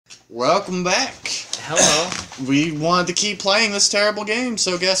Welcome back. Hello. We wanted to keep playing this terrible game,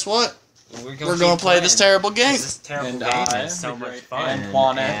 so guess what? We're gonna play this terrible game. This terrible game is so much fun.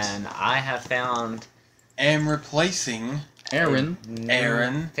 And I have found am replacing Aaron.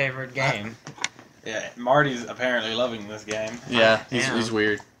 favorite game. Yeah, Marty's apparently loving this game. Yeah, he's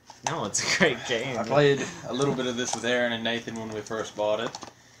weird. No, it's a great game. I played a little bit of this with Aaron and Nathan when we first bought it.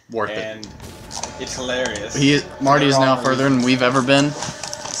 Worth and it's hilarious. Marty is now further than we've ever been.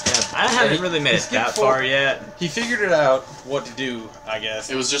 I haven't really made it that far yet. He figured it out what to do, I guess.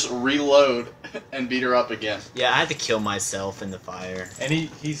 It was just reload and beat her up again. Yeah, I had to kill myself in the fire. And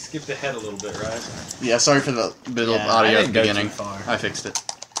he skipped ahead a little bit, right? Yeah, sorry for the bit of audio at the beginning. Too far. I fixed it.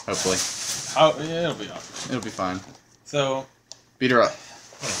 Hopefully. Oh, yeah, it'll be awesome. It'll be fine. So, beat her up.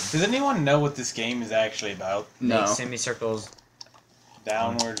 Does anyone know what this game is actually about? No. Make semicircles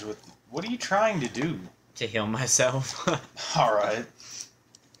downwards with... What are you trying to do? To heal myself. Alright.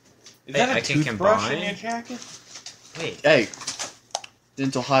 Is that a toothbrush in your jacket? Wait. Hey.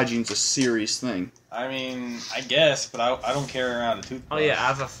 Dental hygiene's a serious thing. I mean, I guess, but I don't carry around a toothbrush. Oh yeah, I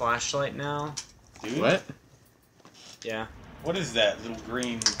have a flashlight now. Dude? What? Yeah. What is that little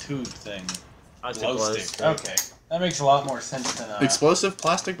green tube thing? Oh, glow stick. Okay. That makes a lot more sense than... Explosive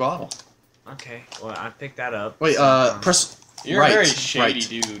plastic bottle. Okay, well, I picked that up. Wait, press You're a very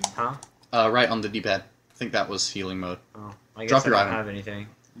shady dude. Huh? Right on the D-pad. I think that was healing mode. Oh, I guess Drop I your don't item. have anything.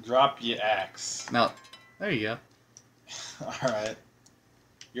 Drop your axe. Now, there you go. Alright.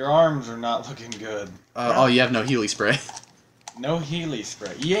 Your arms are not looking good. Oh, you have no Healy spray. No Healy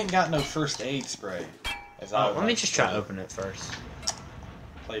spray. You ain't got no first aid spray. Let me just try to open it first.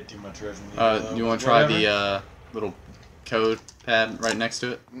 Played too much Resident Evil. You want to try the little code pad right next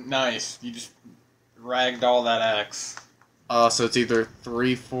to it? Nice. You just ragged all that axe. So it's either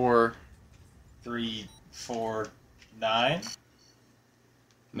 3, 4... 3, 4, 9?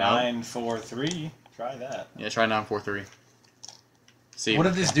 No. 9, 4, 3. Try that. Yeah, try 9, 4, 3. See. What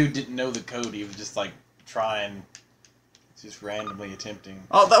if this dude didn't know the code? He was just like trying, just randomly attempting.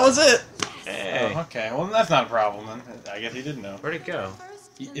 Oh, that was it! Hey. Oh, okay, well that's not a problem then. I guess he didn't know. Where'd it go?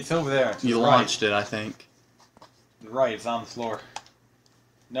 It's over there. You launched it, I think. Right, it's on the floor.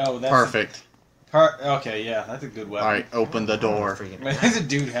 No, that's... Perfect. Okay, yeah, that's a good weapon. Alright, open the door. There's a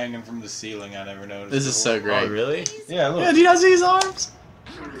dude hanging from the ceiling I never noticed. This is so great. Oh, really? Yeah, look. Yeah, do you not see his arms?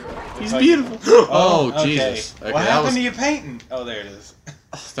 He's beautiful. Oh, okay. Jesus. Okay, what happened to your painting? Oh, there it is.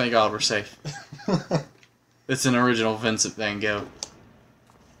 Thank God we're safe. It's an original Vincent Van Gogh.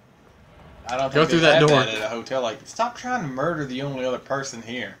 I don't think Go through that door. At a hotel, like, stop trying to murder the only other person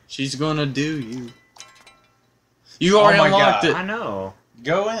here. She's gonna do you. You already unlocked it. I know.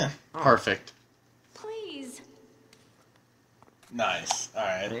 Go in. Perfect. Please. Nice. All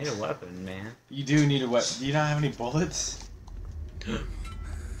right. I need a weapon, man. You do need a weapon. Do you not have any bullets?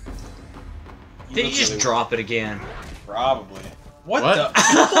 Did you just drop it again? Probably. What What? the?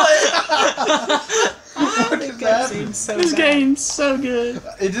 What is that? This game's so good.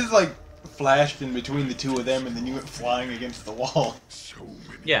 It just like flashed in between the two of them, and then you went flying against the wall.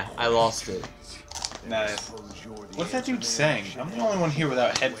 Yeah, I lost it. Nice. What's that dude saying? I'm the only one here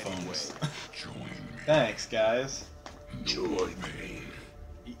without headphones. Thanks, guys. Join me.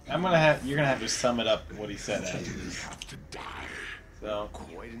 You're gonna have to sum it up what he said after this. So,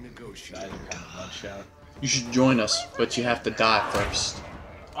 Quite a negotiator. You should join us, but you have to die first.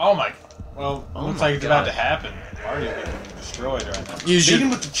 Oh my. Well, Oh looks my like it's God. about to happen. Mario's getting destroyed right now. You should- Beat him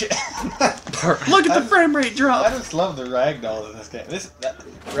with the Look at the frame rate I drop. just love the ragdoll in this game.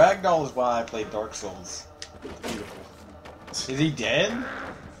 Ragdoll is why I played Dark Souls. Beautiful. Is he dead?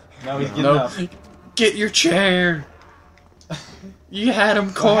 No, he's getting up. Get your chair. You had him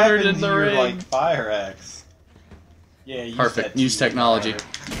What cornered happened in to the your, ring. like, fire axe? Yeah, use Perfect. that Use to your technology.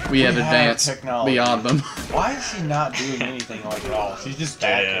 fire. We have have advanced technology. beyond them. Why is she not doing anything like at all? She's just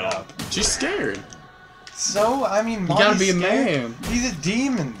backing up. She's scared. So, I mean, You gotta be a Marty's man. scared. These are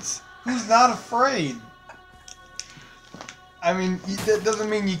demons. Who's not afraid? I mean, that doesn't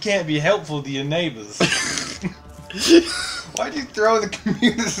mean you can't be helpful to your neighbors. Why'd you throw the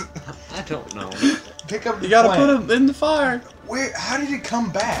computers? I don't know. Pick up the You gotta plant. put him in the fire. Where? How did it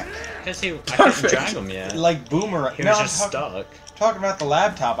come back? Because I couldn't Perfect. drag him yet. Like boomerang. He No, was I'm just talking, stuck. talking about the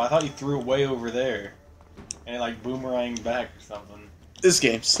laptop. I thought you threw it way over there, and it like boomeranged back or something. This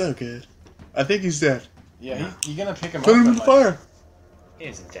game's so good. I think he's dead. Yeah, you're gonna pick him Put up. him in and, the like, fire. He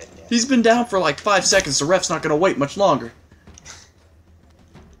isn't dead yet. He's been down for like 5 seconds. The ref's not gonna wait much longer.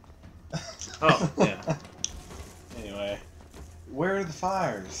 Oh, yeah. Anyway, where are the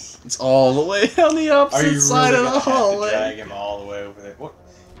fires? It's all the way on the Are opposite you side really of the gonna have to hallway. drag him all the way over there?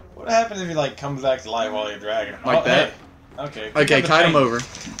 What happens if he like comes back to life while you're dragging him? Like that? Hey. Okay. pick Okay, up the kite him paint. over.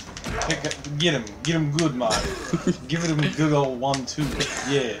 Get him good, Marty. Give him a good old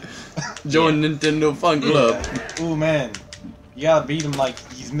 1-2. Yeah. Join Nintendo Fun Club. Yeah. Ooh man, you gotta beat him like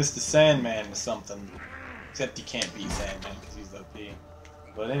he's Mr. Sandman or something. Except you can't beat Sandman because he's OP.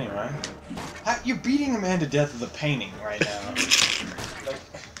 But anyway, you're beating a man to death with a painting right now. Like,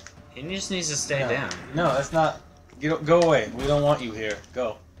 He just needs to stay down. no, that's not. Go away. We don't want you here.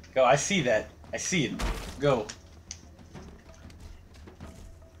 Go. I see that. I see it. Go.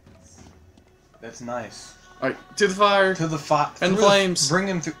 That's nice. Alright, to the fire. To the fire. And flames. Bring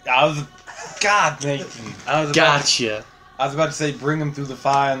him through. God, Nathan. Gotcha. I was about to say bring him through the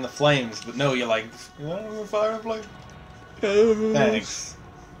fire and the flames, but no, you're like, fire and flame. Thanks.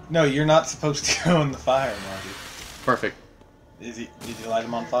 No, you're not supposed to go in the fire, Marty. Perfect. Did you light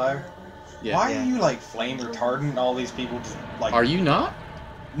him on fire? Yeah. Why are you like flame retardant? All these people just like. Are you not?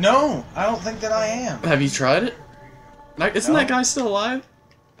 No, I don't think that I am. Have you tried it? Isn't No. that guy still alive?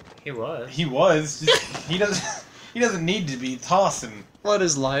 He was. He was. He doesn't. He doesn't need to be. Toss him. What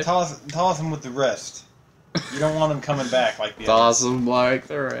is life? Toss him with the rest. You don't want him coming back like the Toss him like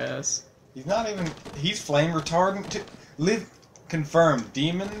their ass. He's not even. He's flame retardant. Confirmed.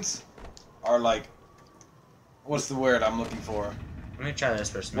 Demons are like. What's the word I'm looking for? Let me try this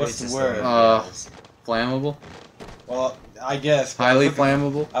first. What's the word? Flammable? Well, I guess. Highly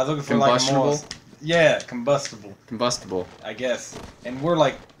flammable? I was looking for like a more. Combustible? Yeah, combustible. Combustible. I guess. And we're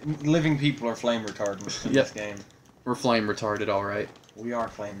like living people are flame retardant in Yep. this game. We're flame retarded, alright. We are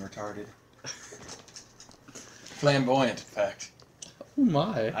flame retarded. Flamboyant, in fact. Oh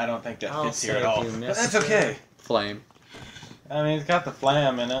my. I don't think that I'll fits here at save all. you, But that's mister. okay. Flame. I mean, it's got the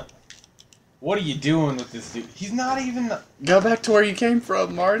flam in it. What are you doing with this dude? He's not even Go back to where you came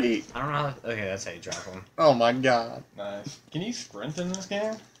from, Marty. I don't know. Okay, that's how you drop him. Oh my god. nice. Can you sprint in this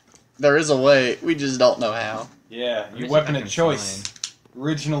game? There is a way, we just don't know how. Yeah, Let me your see if weapon I of can choice. find-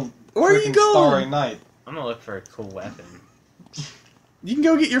 Original Where are you frickin' going? Starry Night. I'm gonna look for a cool weapon. You can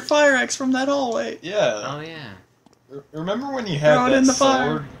go get your fire axe from that hallway. Yeah. Oh yeah. Remember when you had Throw it that in the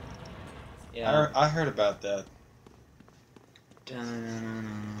sword? fire. Yeah. I heard about that.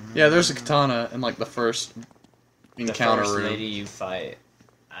 Yeah, there's a katana in like the first The encounter first room. lady you fight.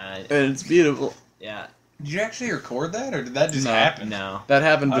 And it's beautiful. Yeah. Did you actually record that, or did that just No. happen? No. That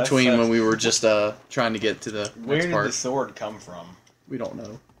happened Oh, that's between sad. when we were just trying to get to the Where next did part. the sword come from? We don't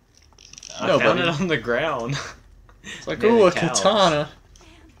know. I No, found buddy. it on the ground. It's like, Near ooh, the a cows. katana.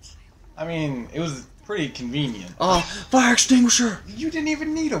 I mean, it was pretty convenient. Oh, fire extinguisher! You didn't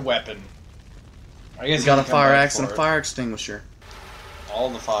even need a weapon. I guess We got you a can come fire back axe and a for it. fire extinguisher. All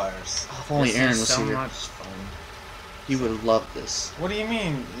the fires. Oh, if only This Aaron is was so here. much fun. He would have loved this. What do you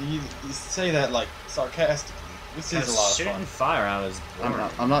mean? You say that like sarcastically. This is a lot of Shooting fun. fire, I was bored.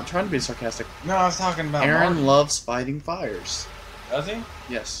 I'm not trying to be sarcastic. No, I was talking about Aaron Marty. loves fighting fires. Does he?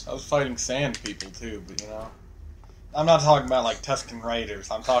 Yes. I was fighting sand people too, but you know. I'm not talking about like Tuscan Raiders.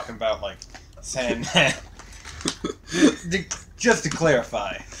 I'm talking about like Sandman. Just to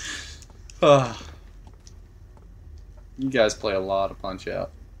clarify. You guys play a lot of Punch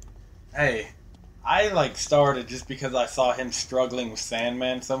Out. Hey, I like started just because I saw him struggling with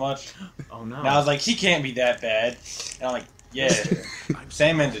Sandman so much. Oh no. And I was like, he can't be that bad. And I'm like, yeah,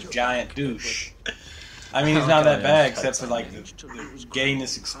 Sandman's a giant douche. I mean, he's not that bad except for like the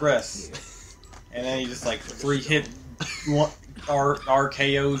Gayness Express. And then he just like 3-hit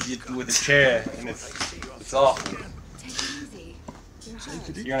RKOs you with a chair, and it's awful.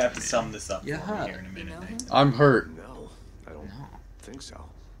 You're gonna have to sum this up for me here in a minute. Nathan. I'm hurt. No, I don't think so.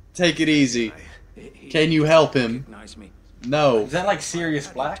 Take it easy. Can you help him? Recognize me. No. Is that like Sirius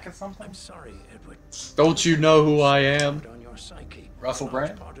Black or something? I'm sorry, Edward. Don't you know who I am? On your psyche. Russell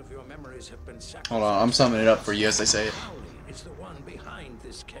Brand? Part of your memories have been Hold on, I'm summing it up for you as they say it. Crowley is the one behind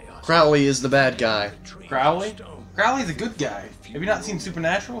this chaos. Crowley is the bad guy. Crowley? Crowley's a good guy. Have you not seen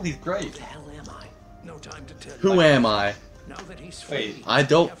Supernatural? He's great. What the hell am I? No time to tell Who am I? Now that he's Wait. free, I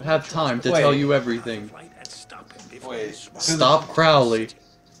don't have time to Wait. tell you everything. flight and stop him before Wait. he swallows Stop Crowley.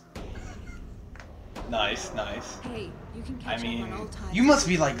 Nice, nice. Hey, you can I catch up mean, on old times you must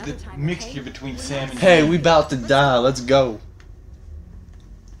be like another the time, mixture okay? between Sam and Hey, Dean. we about to die. Let's go.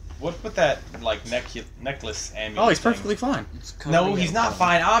 What's with that like necklace amulet? Oh, he's thing? perfectly fine. No, he's not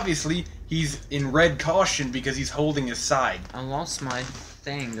fine. Obviously, he's in red caution because he's holding his side. I lost my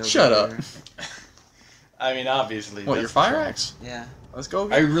thing. Over Shut up. there. I mean, obviously. What, that's your the fire trouble. axe? Yeah, Let's go.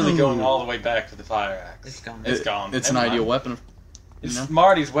 Are you really going Ooh. all the way back to the fire axe? it's gone. It's gone. It's an Never ideal mind. weapon. You It's know?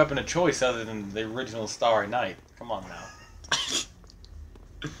 Marty's weapon of choice other than the original Starry Night. Come on now.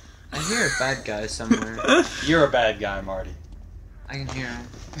 I hear a bad guy somewhere. You're a bad guy, Marty. I can hear him.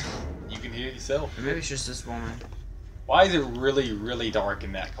 You can hear yourself. Or maybe it's just this woman. Why is it really, really dark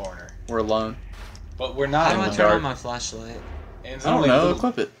in that corner? We're alone. But we're not How in do I the turn dark. on my flashlight? And it's I don't only know. little-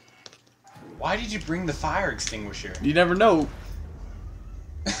 Equip it. Why did you bring the fire extinguisher? You never know.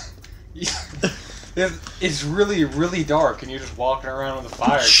 It's really, really dark, and you're just walking around with a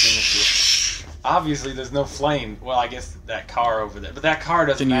fire extinguisher. Obviously, there's no flame. Well, I guess that car over there, but that car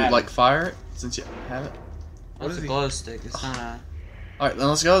doesn't Can you matter. like fire it since you have it? What What's is a he- glow stick? It's not a... All right, then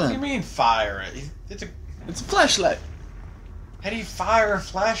let's go What do you then. mean fire it? It's a. It's a flashlight. How do you fire a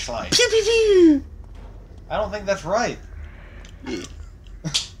flashlight? Pew pew pew. I don't think that's right. Yeah.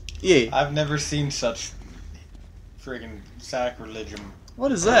 Yeah. I've never seen such friggin' sacrilegium.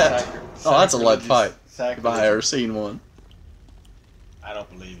 What is that? Oh, that's a lead pipe. If I Sacrilege. ever seen one. I don't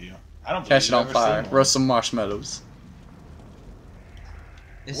believe you. I don't believe Catch it you've on ever fire. seen one. Roast some marshmallows.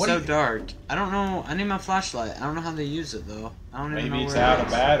 It's What so do you- dark. I don't know. I need my flashlight. I don't know how they use it though. I don't even know Maybe it's where out it of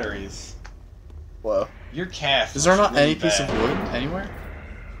is. batteries. Whoa. Your calf. Is there looks not really any piece of bad. wood anywhere?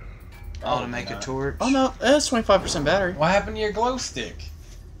 Oh, to Probably make a not. torch. Oh no, that's 25% battery. What happened to your glow stick?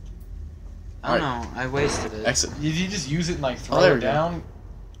 I don't know. I wasted it. Exit. Did you just use it and like throw there it we go. down?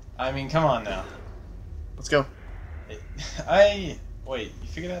 I mean, come on now. Let's go. Wait. You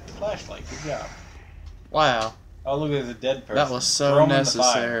figured out the flashlight. Good job. Wow. Oh, look, there's a dead person. That was so Throw him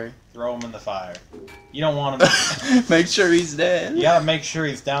necessary. Throw him in the fire. You don't want him. Make sure he's dead. You gotta make sure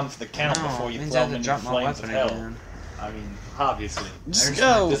he's down for the count No, before you means throw I him have to into the drop my flames of weapon hell. again. I mean, obviously. Just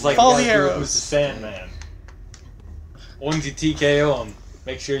go. Just like Follow you the gotta do it with the arrows. Sandman. Once you TKO him,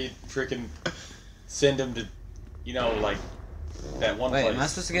 make sure you freaking send him to, like that one Wait, place. am I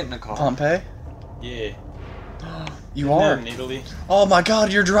supposed to get in a car? Pompeii? Yeah. You Isn't that are. in Italy? Oh my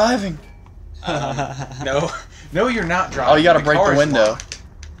god, you're driving. No, you're not driving. Oh, you gotta The break the car's window. locked.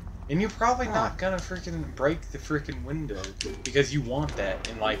 And you're probably not gonna freaking break the freaking window because you want that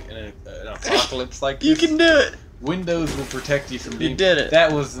in like an apocalypse like this. You can do it. Windows will protect you from being. You did it.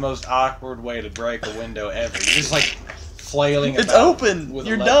 That was the most awkward way to break a window ever. You're just like flailing. It's about open. with a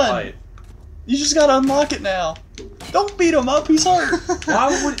You're lead done. pipe. You just gotta unlock it now. Don't beat him up. He's hurt.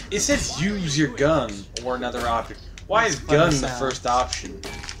 Why would it says use your gun or another object? Why is Funny gun the sound. first option?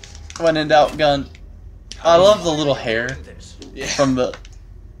 When in doubt, gun. I love the little hair Yeah. from the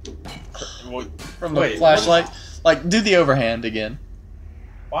What- from the Wait, flashlight. Like, do the overhand again.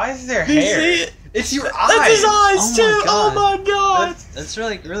 Why is there Do you hair? see it? It's your eyes. That's his eyes Oh my too. Oh God. my god. That's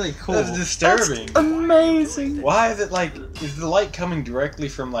really cool. That's disturbing. That's amazing. Why is it like? Is the light coming directly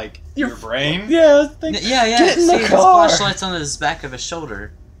from like Your- your brain? Yeah. I think- Yeah. Get in See, the his car. flashlight's on his back of his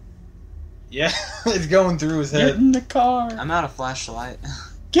shoulder. Yeah, it's going through his Get head. in the car. I'm out of flashlight.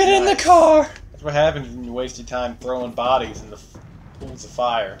 Get in the Nice. car. That's what happens when you waste your time throwing bodies in the pools of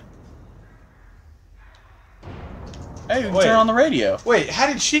fire. Hey, we Wait. turn on the radio. Wait, how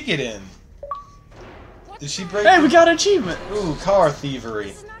did she get in? Did she break? Hey, we got an achievement. Ooh, car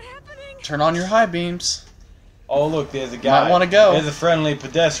thievery. Turn on your high beams. Oh look, there's a guy. Might wanna go. There's a friendly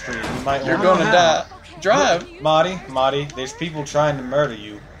pedestrian. You might You're want gonna die. Drive. Marty, there's people trying to murder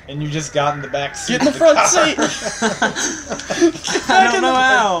you, and you just got in the back seat. Get in the of front car. seat. I don't know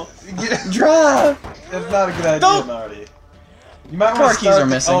how. Get- Drive. That's not a good idea, Don't- Marty. You might Car want to keys start are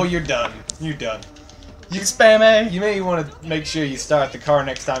missing. Oh, you're done. You're done. You spam A. You may want to make sure you start the car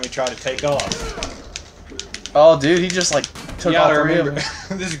next time you try to take off. Oh, dude, he just like took You off gotta the remember,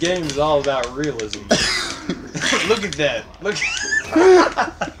 wheel. this game is all about realism. Look at that. Look.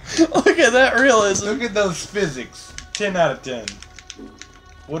 Look at that realism. Look at those physics. 10 out of 10.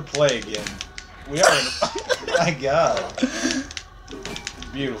 Would play again. We are in my god.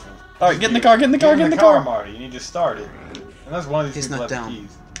 Beautiful. All right, get in the car. Get in the car. Get in the car. Marty. You need to start it. Unless one of these He's people not have down. the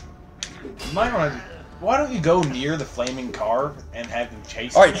keys. You might want to. Why don't you go near the flaming car and have them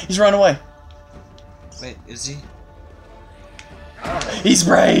chase All right, you? he's running away. Wait, is he? He's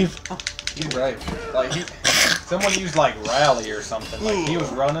brave. He's right. Like someone used like rally or something. Like he was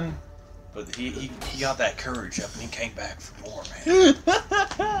running, but he got that courage up and he came back for more, man.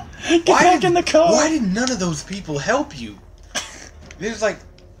 Get back in the car. Why did none of those people help you?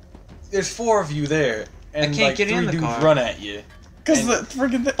 There's 4 of you there, and can't like get 3 in the dudes car. run at you. Because And- the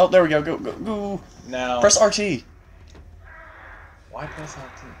freaking. Oh, there we go. Go, go, go. Now Press RT. why press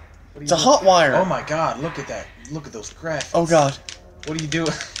RT? What are It's a you hot doing? wire. Oh my god! Look at that! Look at those graphics. Oh god. What are you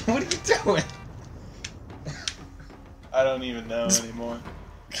doing? What are you doing? I don't even know anymore.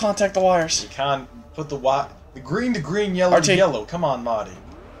 Contact the wires. You can't put the green to green, yellow RT. to yellow. Come on, Marty.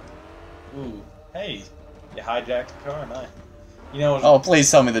 Ooh, hey, you hijacked the car, nice. You know, Oh,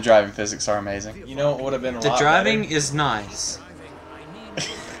 please tell me the driving physics are amazing. you know what would have been a The lot driving better? is nice.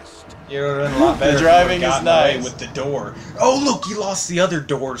 It would have been a lot better. The driving if you is would've gotten away nice. with the door. Oh look, you lost the other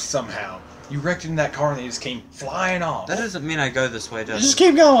doors somehow. You wrecked into that car and they just came flying off. That doesn't mean I go this way, does Just it?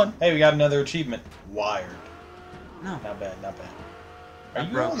 keep going. Hey, we got another achievement. Wired. No. Not bad, not bad. Are I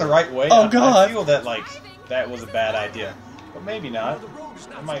you broke going the it. right way? Oh, God. I feel that, like, that was a bad idea. But maybe not.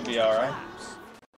 It might be alright.